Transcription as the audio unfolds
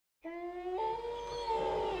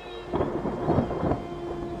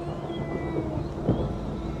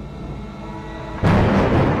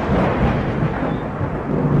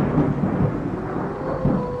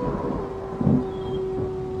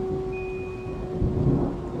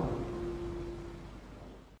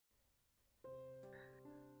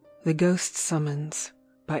The Ghost's Summons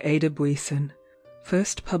by Ada Buisson,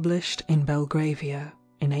 first published in Belgravia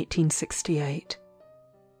in 1868.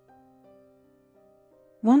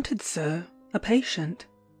 Wanted, sir, a patient.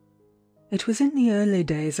 It was in the early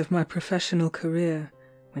days of my professional career,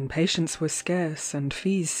 when patients were scarce and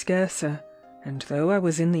fees scarcer, and though I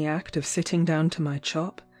was in the act of sitting down to my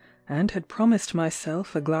chop, and had promised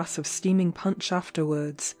myself a glass of steaming punch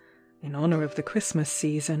afterwards, in honour of the Christmas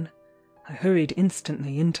season, I hurried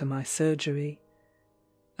instantly into my surgery.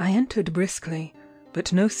 I entered briskly,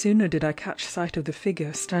 but no sooner did I catch sight of the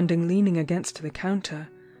figure standing leaning against the counter,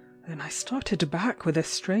 than I started back with a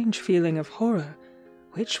strange feeling of horror,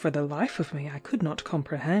 which for the life of me I could not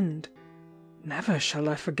comprehend. Never shall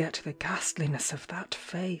I forget the ghastliness of that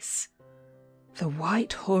face. The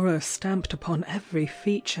white horror stamped upon every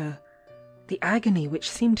feature, the agony which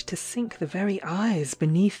seemed to sink the very eyes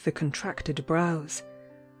beneath the contracted brows.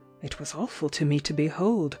 It was awful to me to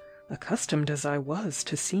behold, accustomed as I was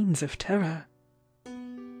to scenes of terror.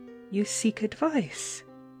 "You seek advice?"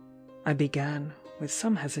 I began, with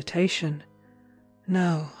some hesitation.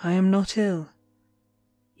 "No, I am not ill."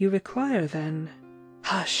 "You require, then—"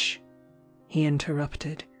 "Hush!" he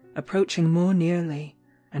interrupted, approaching more nearly,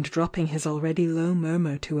 and dropping his already low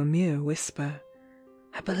murmur to a mere whisper.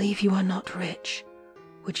 "I believe you are not rich.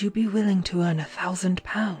 Would you be willing to earn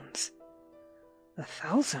 £1,000?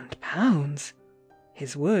 £1,000?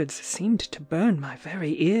 His words seemed to burn my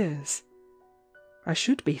very ears. "I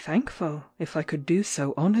should be thankful, if I could do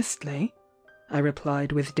so honestly," I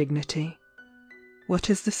replied with dignity. "What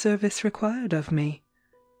is the service required of me?"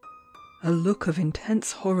 A look of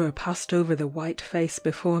intense horror passed over the white face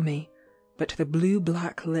before me, but the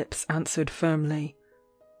blue-black lips answered firmly,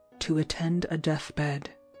 "To attend a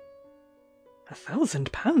deathbed."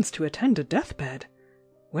 £1,000 to attend a deathbed?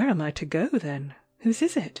 Where am I to go, then? Whose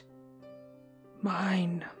is it?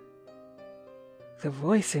 "Mine." The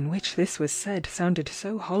voice in which this was said sounded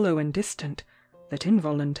so hollow and distant that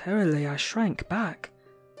involuntarily I shrank back.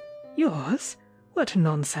 "Yours? What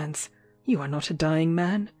nonsense! You are not a dying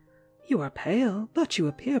man. You are pale, but you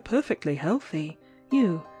appear perfectly healthy.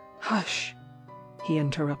 You—" "Hush!" he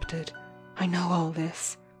interrupted. "I know all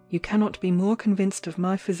this. You cannot be more convinced of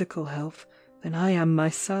my physical health than I am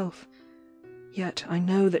myself. Yet I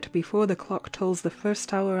know that before the clock tolls the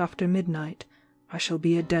first hour after midnight, I shall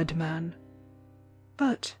be a dead man."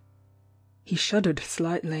 "But—" He shuddered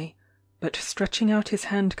slightly, but stretching out his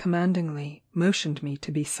hand commandingly, motioned me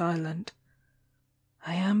to be silent.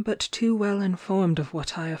 "I am but too well informed of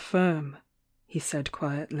what I affirm," he said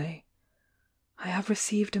quietly. "I have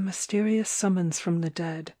received a mysterious summons from the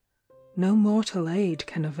dead. No mortal aid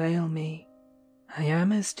can avail me. I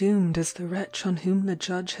am as doomed as the wretch on whom the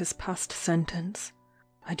judge has passed sentence.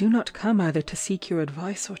 I do not come either to seek your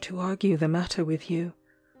advice or to argue the matter with you,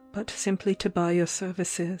 but simply to buy your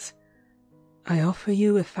services. I offer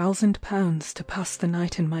you £1,000 to pass the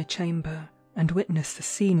night in my chamber, and witness the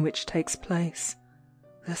scene which takes place.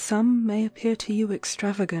 The sum may appear to you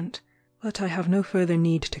extravagant, but I have no further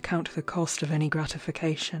need to count the cost of any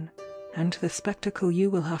gratification, and the spectacle you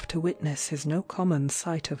will have to witness is no common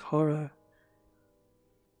sight of horror."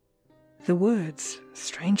 The words,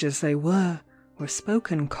 strange as they were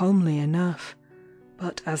spoken calmly enough,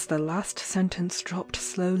 but as the last sentence dropped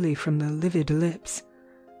slowly from the livid lips,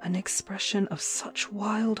 an expression of such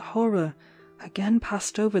wild horror again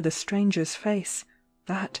passed over the stranger's face,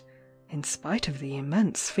 that, in spite of the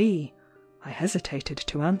immense fee, I hesitated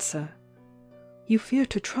to answer. "You fear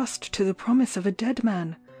to trust to the promise of a dead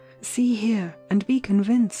man? See here, and be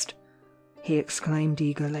convinced," he exclaimed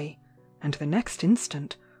eagerly, and the next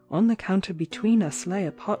instant, on the counter between us lay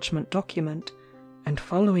a parchment document, and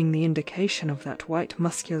following the indication of that white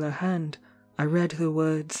muscular hand, I read the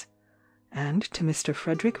words, "And to Mr.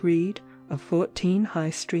 Frederick Reed, of 14 High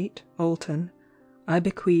Street, Alton, I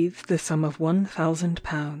bequeath the sum of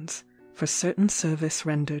 £1,000 for certain service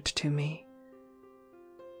rendered to me."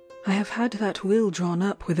 "I have had that will drawn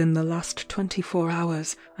up within the last 24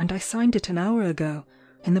 hours, and I signed it an hour ago,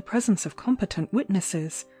 in the presence of competent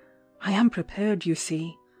witnesses. I am prepared, you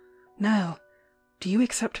see. Now, do you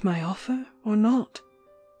accept my offer, or not?"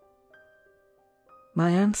 My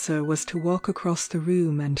answer was to walk across the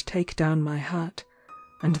room and take down my hat,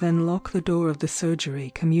 and then lock the door of the surgery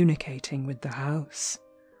communicating with the house.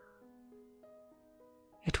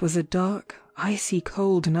 It was a dark, icy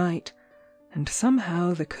cold night, and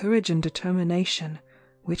somehow the courage and determination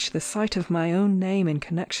which the sight of my own name in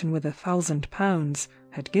connection with £1,000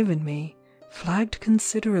 had given me, flagged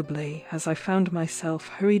considerably as I found myself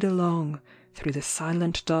hurried along through the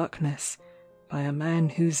silent darkness by a man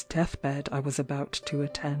whose deathbed I was about to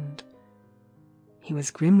attend. He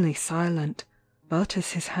was grimly silent, but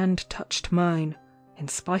as his hand touched mine, in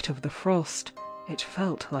spite of the frost, it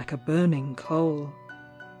felt like a burning coal.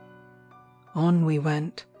 On we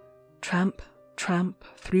went, tramp, tramp,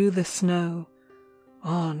 through the snow,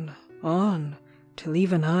 on, till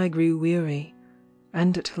even I grew weary,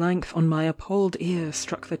 and at length on my appalled ear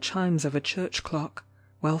struck the chimes of a church clock,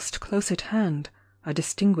 whilst close at hand I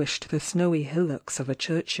distinguished the snowy hillocks of a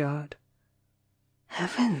churchyard.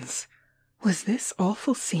 Heavens! Was this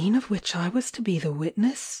awful scene of which I was to be the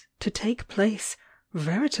witness to take place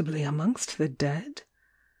veritably amongst the dead?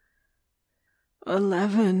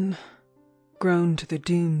 11, groaned the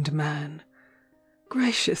doomed man.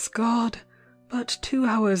 Gracious God! But 2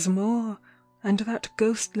 hours more, and that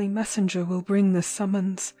ghostly messenger will bring the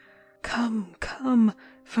summons. Come, come,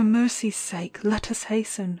 for mercy's sake, let us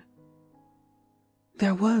hasten.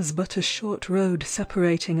 There was but a short road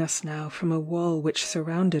separating us now from a wall which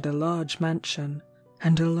surrounded a large mansion,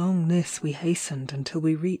 and along this we hastened until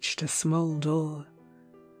we reached a small door.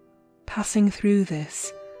 Passing through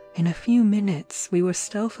this, in a few minutes we were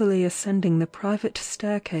stealthily ascending the private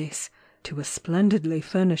staircase to a splendidly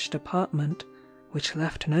furnished apartment, which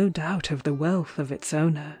left no doubt of the wealth of its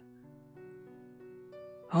owner.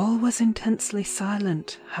 All was intensely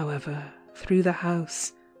silent, however, through the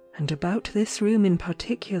house, and about this room in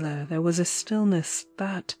particular there was a stillness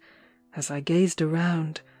that, as I gazed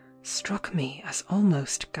around, struck me as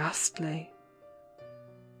almost ghastly.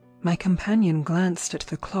 My companion glanced at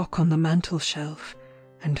the clock on the mantel-shelf,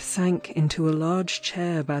 and sank into a large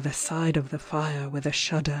chair by the side of the fire with a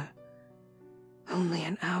shudder. Only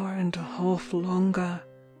an hour and a half longer,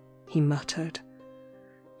 he muttered.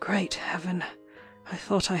 Great heaven, I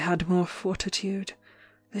thought I had more fortitude.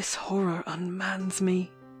 This horror unmans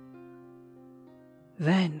me.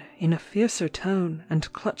 Then, in a fiercer tone,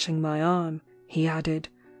 and clutching my arm, he added,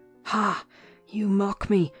 Ha! You mock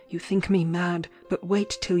me, you think me mad, but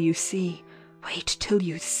wait till you see, wait till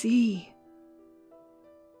you see.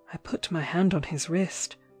 I put my hand on his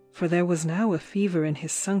wrist, for there was now a fever in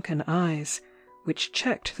his sunken eyes, which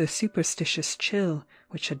checked the superstitious chill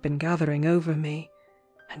which had been gathering over me,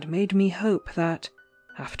 and made me hope that,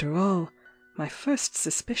 after all, my first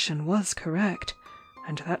suspicion was correct,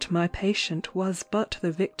 and that my patient was but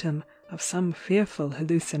the victim of some fearful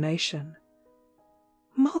hallucination.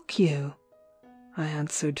 Mock you? I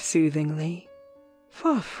answered soothingly.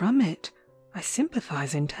 Far from it. I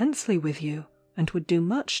sympathize intensely with you, and would do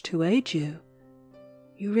much to aid you.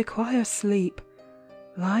 You require sleep.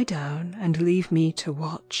 Lie down and leave me to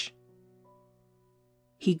watch.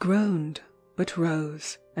 He groaned, but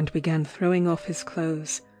rose, and began throwing off his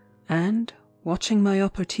clothes, and, watching my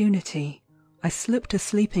opportunity, I slipped a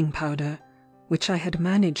sleeping powder, which I had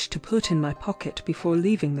managed to put in my pocket before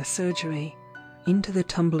leaving the surgery, into the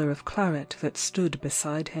tumbler of claret that stood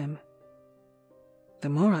beside him. The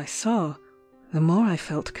more I saw, the more I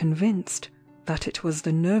felt convinced that it was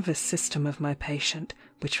the nervous system of my patient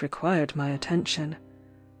which required my attention,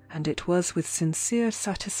 and it was with sincere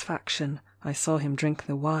satisfaction I saw him drink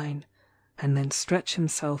the wine, and then stretch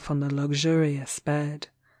himself on the luxurious bed.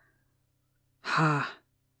 Ha!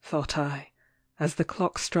 thought I, as the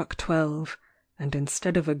clock struck 12, and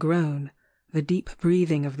instead of a groan, the deep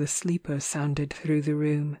breathing of the sleeper sounded through the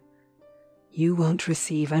room. You won't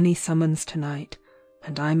receive any summons tonight,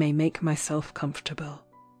 and I may make myself comfortable.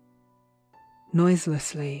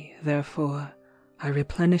 Noiselessly, therefore, I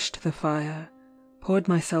replenished the fire, poured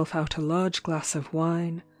myself out a large glass of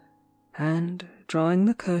wine, and, drawing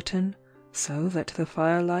the curtain, so that the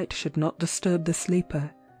firelight should not disturb the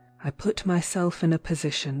sleeper, I put myself in a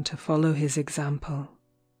position to follow his example.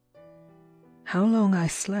 How long I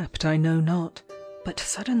slept I know not, but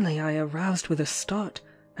suddenly I aroused with a start,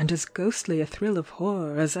 and as ghostly a thrill of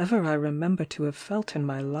horror as ever I remember to have felt in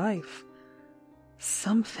my life.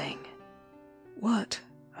 Something, what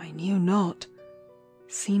I knew not,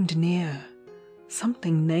 seemed near,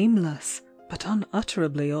 something nameless, but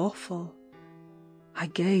unutterably awful. I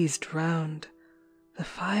gazed round. The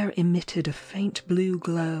fire emitted a faint blue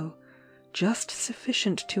glow, just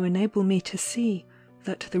sufficient to enable me to see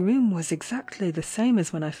that the room was exactly the same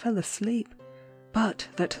as when I fell asleep, but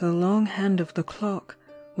that the long hand of the clock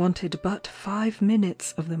wanted but 5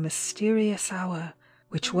 minutes of the mysterious hour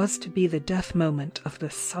which was to be the death moment of the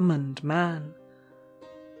summoned man.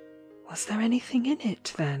 Was there anything in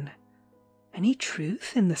it, then? Any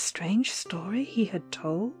truth in the strange story he had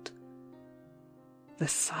told? The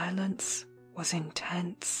silence was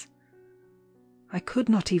intense. I could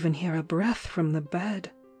not even hear a breath from the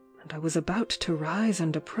bed, and I was about to rise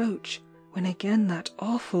and approach, when again that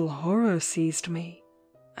awful horror seized me,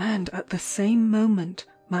 and at the same moment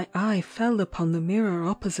my eye fell upon the mirror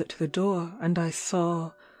opposite the door, and I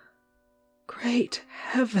saw— Great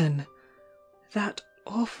heaven! That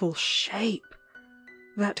awful shape!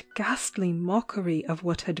 That ghastly mockery of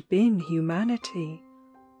what had been humanity!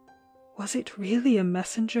 Was it really a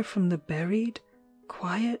messenger from the buried,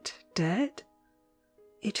 quiet dead?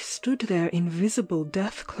 It stood there in visible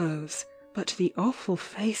death clothes, but the awful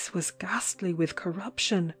face was ghastly with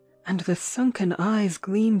corruption, and the sunken eyes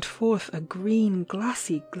gleamed forth a green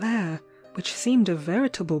glassy glare, which seemed a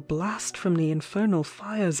veritable blast from the infernal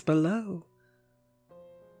fires below.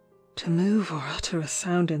 To move or utter a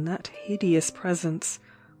sound in that hideous presence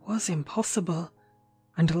was impossible,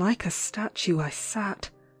 and like a statue I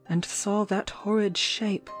sat and saw that horrid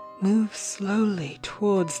shape move slowly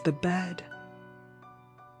towards the bed.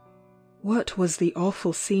 What was the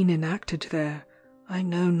awful scene enacted there, I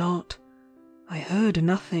know not. I heard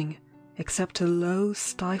nothing except a low,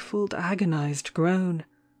 stifled, agonized groan,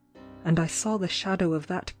 and I saw the shadow of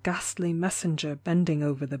that ghastly messenger bending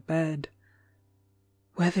over the bed.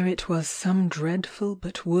 Whether it was some dreadful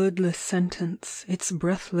but wordless sentence its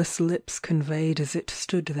breathless lips conveyed as it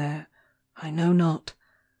stood there, I know not,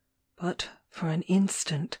 but for an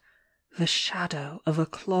instant the shadow of a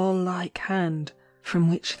claw-like hand, from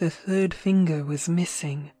which the third finger was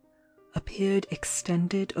missing, appeared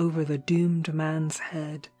extended over the doomed man's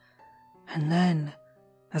head, and then,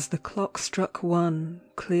 as the clock struck one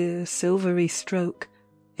clear silvery stroke,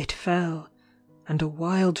 it fell, and a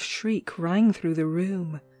wild shriek rang through the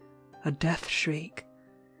room, a death shriek.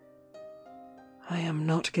 I am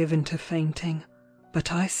not given to fainting,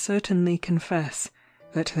 but I certainly confess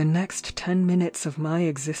that the next 10 minutes of my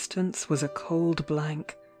existence was a cold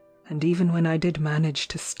blank, and even when I did manage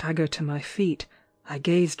to stagger to my feet, I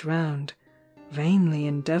gazed round, vainly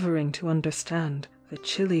endeavouring to understand the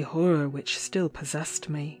chilly horror which still possessed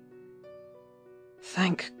me.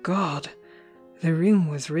 Thank God! The room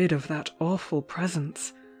was rid of that awful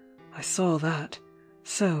presence. I saw that,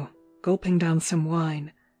 so, gulping down some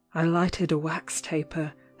wine, I lighted a wax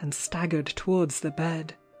taper and staggered towards the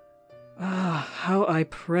bed. Ah, how I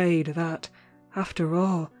prayed that, after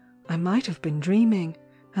all, I might have been dreaming,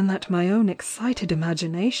 and that my own excited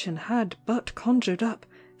imagination had but conjured up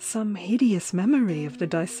some hideous memory of the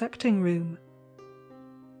dissecting room.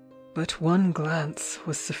 But one glance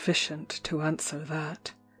was sufficient to answer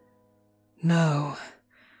that. No,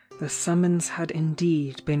 the summons had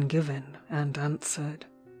indeed been given and answered.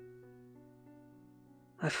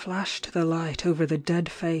 I flashed the light over the dead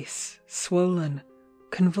face, swollen,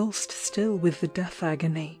 convulsed still with the death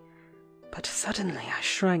agony, but suddenly I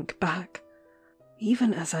shrank back.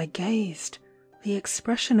 Even as I gazed, the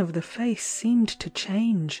expression of the face seemed to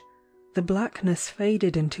change. The blackness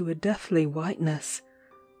faded into a deathly whiteness.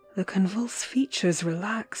 The convulsed features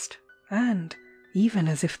relaxed, and, even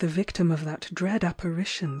as if the victim of that dread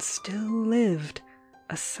apparition still lived,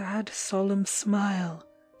 a sad solemn smile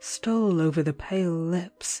stole over the pale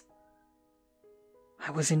lips.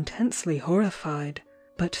 I was intensely horrified,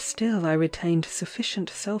 but still I retained sufficient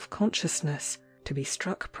self-consciousness to be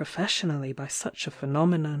struck professionally by such a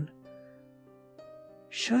phenomenon.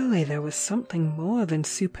 Surely there was something more than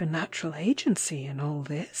supernatural agency in all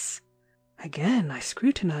this. Again I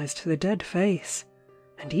scrutinized the dead face,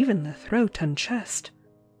 and even the throat and chest,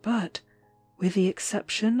 but, with the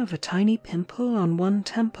exception of a tiny pimple on one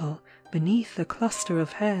temple beneath a cluster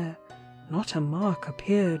of hair, not a mark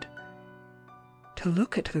appeared. To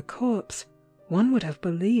look at the corpse, one would have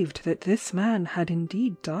believed that this man had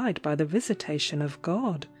indeed died by the visitation of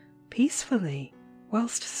God, peacefully,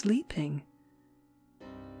 whilst sleeping.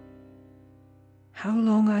 How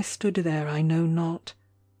long I stood there I know not,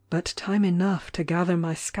 but time enough to gather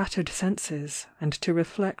my scattered senses and to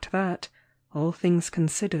reflect that, all things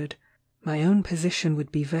considered, my own position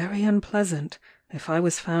would be very unpleasant if I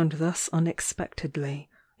was found thus unexpectedly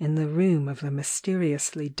in the room of the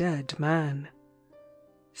mysteriously dead man.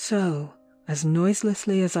 So, as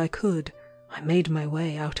noiselessly as I could, I made my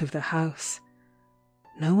way out of the house.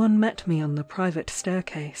 No one met me on the private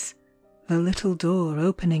staircase. The little door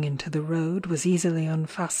opening into the road was easily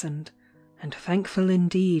unfastened, and thankful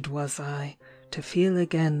indeed was I to feel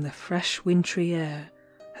again the fresh wintry air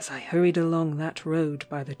as I hurried along that road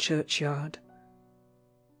by the churchyard.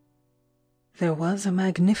 There was a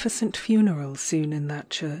magnificent funeral soon in that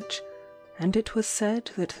church, and it was said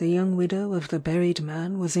that the young widow of the buried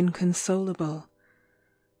man was inconsolable.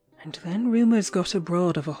 And then rumours got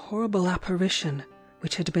abroad of a horrible apparition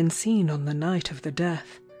which had been seen on the night of the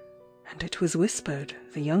death, and it was whispered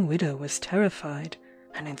the young widow was terrified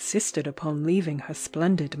and insisted upon leaving her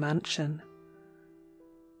splendid mansion.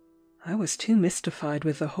 I was too mystified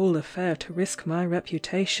with the whole affair to risk my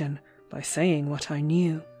reputation by saying what I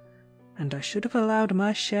knew, and I should have allowed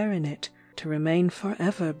my share in it to remain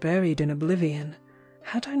forever buried in oblivion,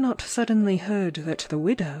 had I not suddenly heard that the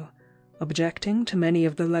widow, objecting to many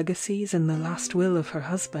of the legacies in the last will of her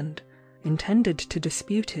husband, intended to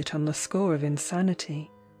dispute it on the score of insanity,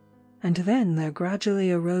 and then there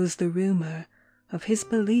gradually arose the rumour of his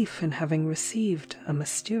belief in having received a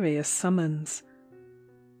mysterious summons.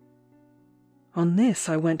 On this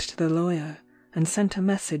I went to the lawyer, and sent a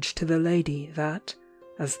message to the lady that,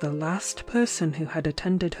 as the last person who had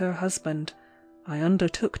attended her husband, I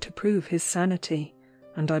undertook to prove his sanity,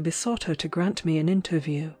 and I besought her to grant me an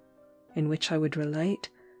interview, in which I would relate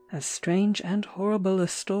as strange and horrible a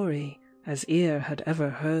story as ear had ever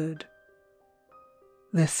heard.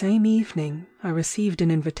 The same evening I received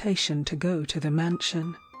an invitation to go to the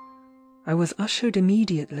mansion. I was ushered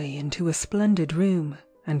immediately into a splendid room,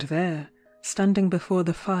 and there, standing before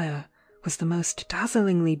the fire, was the most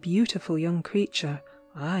dazzlingly beautiful young creature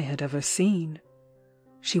I had ever seen.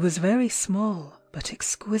 She was very small, but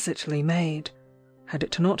exquisitely made. Had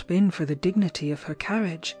it not been for the dignity of her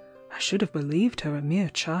carriage, I should have believed her a mere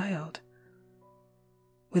child.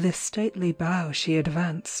 With a stately bow she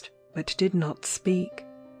advanced, but did not speak.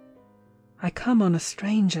 "I come on a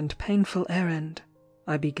strange and painful errand,"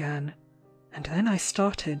 I began, and then I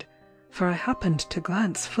started, for I happened to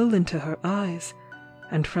glance full into her eyes,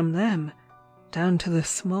 and from them down to the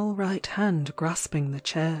small right hand grasping the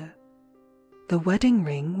chair. The wedding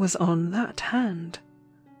ring was on that hand.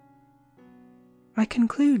 "I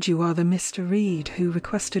conclude you are the Mr. Reed who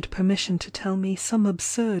requested permission to tell me some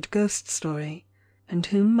absurd ghost story, and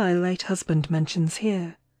whom my late husband mentions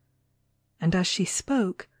here." And as she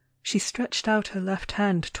spoke, she stretched out her left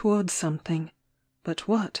hand towards something, but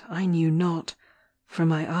what I knew not, for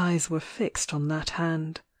my eyes were fixed on that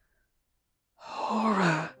hand.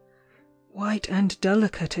 Horror! White and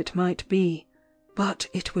delicate it might be, but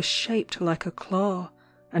it was shaped like a claw,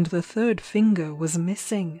 and the third finger was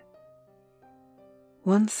missing.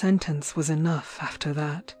 One sentence was enough after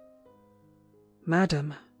that.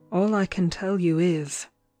 "Madam, all I can tell you is,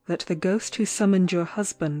 that the ghost who summoned your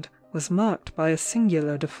husband was marked by a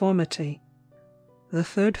singular deformity. The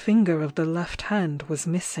third finger of the left hand was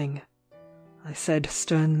missing," I said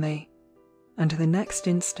sternly, and the next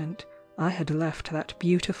instant I had left that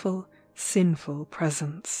beautiful, sinful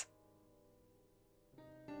presence.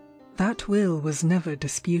 That will was never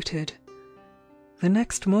disputed. The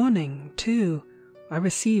next morning, too, I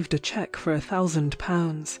received a cheque for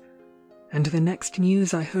 £1,000, and the next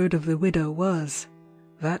news I heard of the widow was,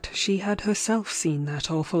 that she had herself seen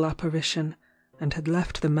that awful apparition, and had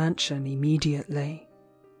left the mansion immediately.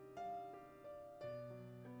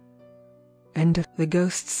 End of the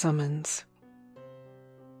Ghost Summons.